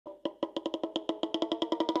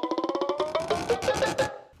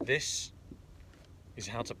This is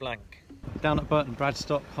how to blank. Down at Burton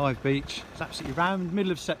Bradstock, Hive Beach. It's absolutely rammed,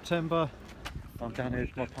 middle of September. I'm down here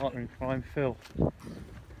with my partner in crime, Phil.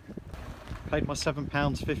 Paid my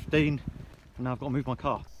 £7.15 and now I've got to move my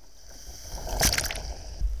car.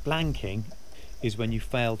 Blanking is when you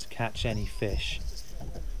fail to catch any fish.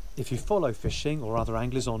 If you follow fishing or other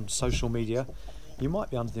anglers on social media, you might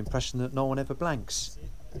be under the impression that no one ever blanks.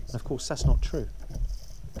 And of course that's not true.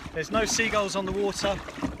 There's no seagulls on the water,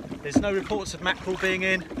 there's no reports of mackerel being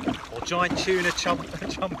in, or giant tuna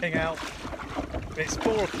jumping out. It's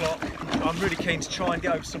 4 o'clock, I'm really keen to try and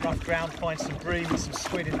get over some rough ground, find some bream and some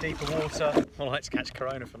squid in deeper water. I like to catch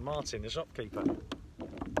corona from Martin, the shopkeeper.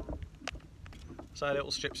 So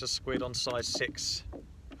little strips of squid on size 6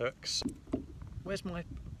 hooks. Where's my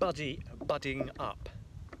buddy budding up?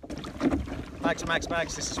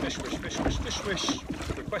 Mags, this is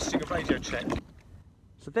Fishwish, requesting a radio check.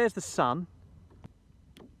 So there's the sun,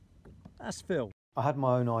 that's Phil. I had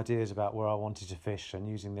my own ideas about where I wanted to fish, and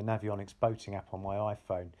using the Navionics boating app on my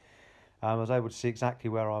iPhone, I was able to see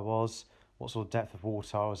exactly where I was, what sort of depth of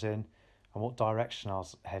water I was in, and what direction I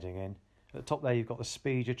was heading in. At the top there you've got the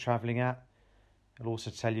speed you're travelling at. It'll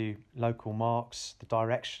also tell you local marks, the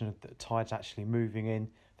direction that the tide's actually moving in,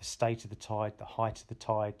 the state of the tide, the height of the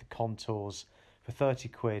tide, the contours. For 30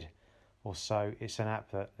 quid or so, it's an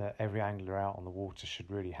app that every angler out on the water should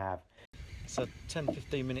really have. It's a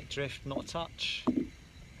 10-15 minute drift, not a touch. Well,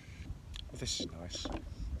 this is nice.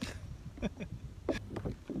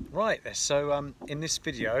 Right, so in this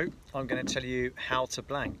video I'm going to tell you how to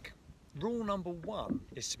blank. Rule number 1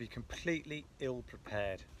 is to be completely ill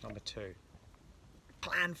prepared. Number 2,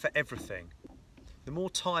 plan for everything. The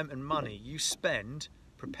more time and money you spend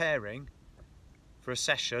preparing for a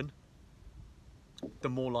session, the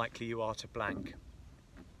more likely you are to blank.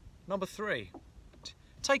 Number 3,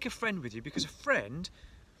 take a friend with you, because a friend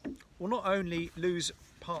will not only lose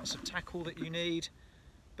parts of tackle that you need,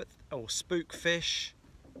 or spook fish,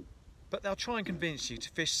 but they'll try and convince you to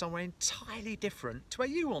fish somewhere entirely different to where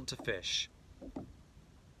you want to fish.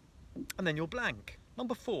 And then you'll blank.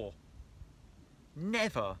 Number 4,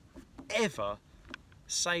 never, ever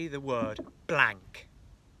say the word blank.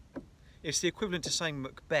 It's the equivalent to saying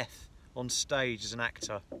Macbeth on stage as an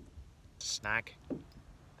actor. Snag.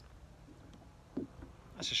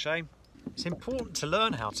 That's a shame. It's important to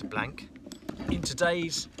learn how to blank in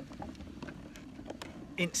today's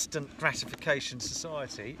instant gratification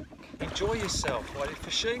society. Enjoy yourself while you're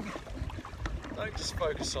fishing. Don't just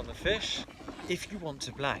focus on the fish. If you want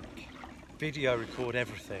to blank, video record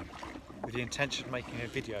everything with the intention of making a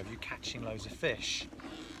video of you catching loads of fish.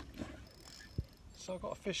 So I've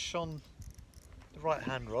got a fish on the right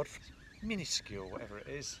hand rod, minuscule, whatever it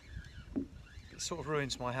is. It sort of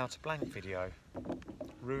ruins my how to blank video.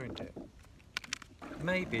 Ruined it.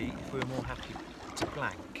 Maybe if we were more happy to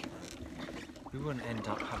blank, we wouldn't end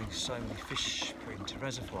up having so many fish put into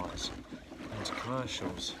reservoirs and into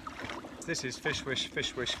commercials. This is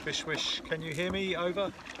Fishwish. Can you hear me?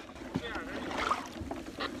 Over?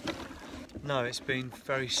 No, it's been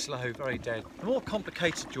very slow, very dead. The more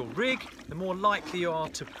complicated your rig, the more likely you are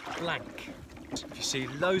to blank. If you see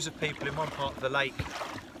loads of people in one part of the lake,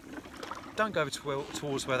 don't go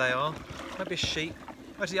towards where they are. Maybe a sheep.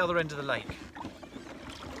 Go to the other end of the lake.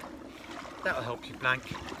 That'll help you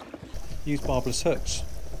blank. Use barbless hooks.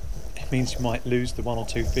 It means you might lose the 1 or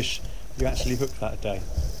 2 fish you actually hooked that day.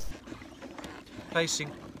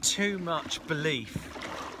 Placing too much belief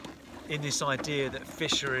in this idea that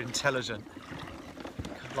fish are intelligent,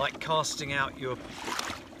 like casting out your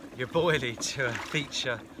boilie to a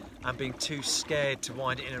feature and being too scared to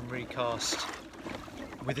wind it in and recast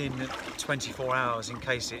within 24 hours in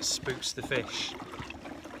case it spooks the fish.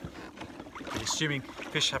 You're assuming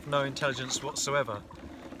fish have no intelligence whatsoever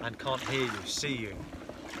and can't hear you, see you.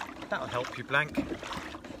 That'll help you blank.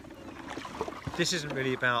 This isn't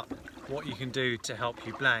really about what you can do to help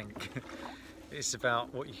you blank. It's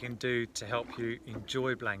about what you can do to help you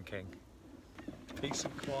enjoy blanking. Peace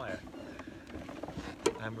and quiet.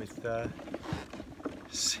 And with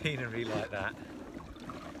scenery like that,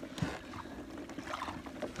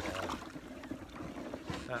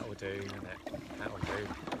 that will do, isn't it? That will do.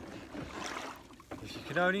 If you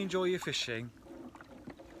can only enjoy your fishing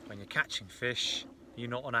when you're catching fish, you're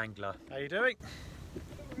not an angler. How you doing?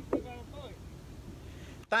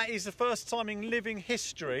 That is the first time in living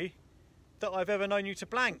history that I've ever known you to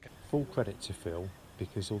blank. Full credit to Phil,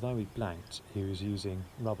 because although he blanked, he was using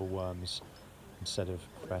rubber worms instead of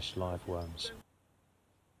fresh live worms.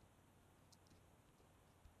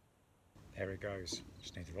 There it goes.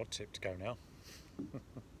 Just need the rod tip to go now.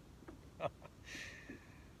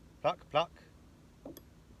 Pluck, pluck,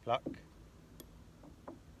 Pluck.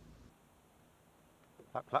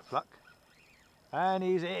 Pluck, pluck, pluck. And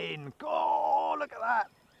he's in. Oh, look at that.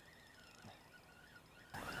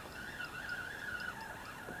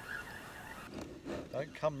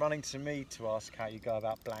 Don't come running to me to ask how you go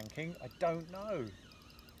about blanking. I don't know.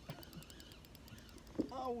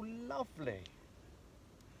 Oh, lovely.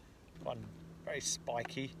 One very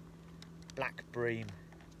spiky black bream.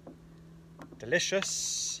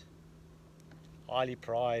 Delicious. Highly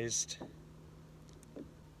prized.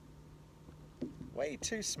 Way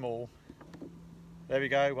too small. There we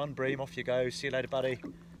go, one bream, off you go. See you later, buddy.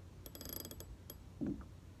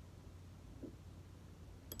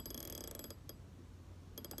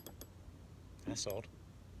 That's odd.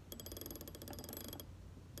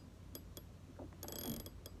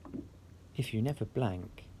 If you never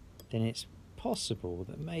blank, then it's possible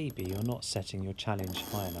that maybe you're not setting your challenge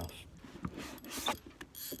high enough.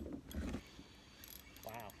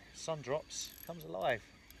 Wow, sun drops, comes alive.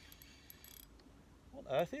 What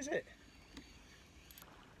on earth is it?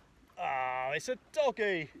 Ah, it's a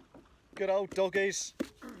doggy. Good old doggies.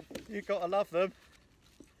 You've got to love them.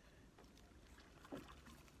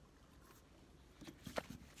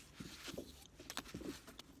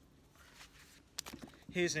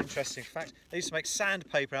 Here's an interesting fact. They used to make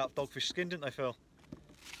sandpaper out of dogfish skin, didn't they, Phil?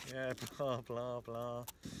 Yeah, blah, blah, blah. Are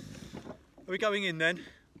we going in then?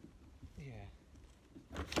 Yeah.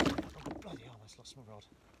 Oh, bloody hell, I almost lost my rod.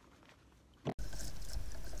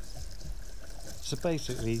 So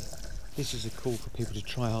basically, this is a call for people to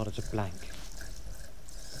try harder to blank.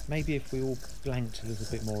 Maybe if we all blanked a little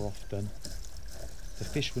bit more often, the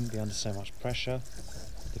fish wouldn't be under so much pressure.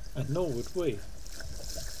 And nor would we.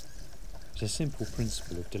 It's a simple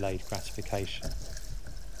principle of delayed gratification.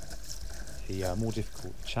 The more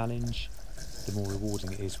difficult the challenge, the more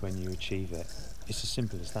rewarding it is when you achieve it. It's as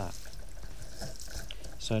simple as that.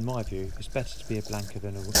 So in my view, it's better to be a blanker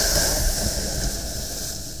than a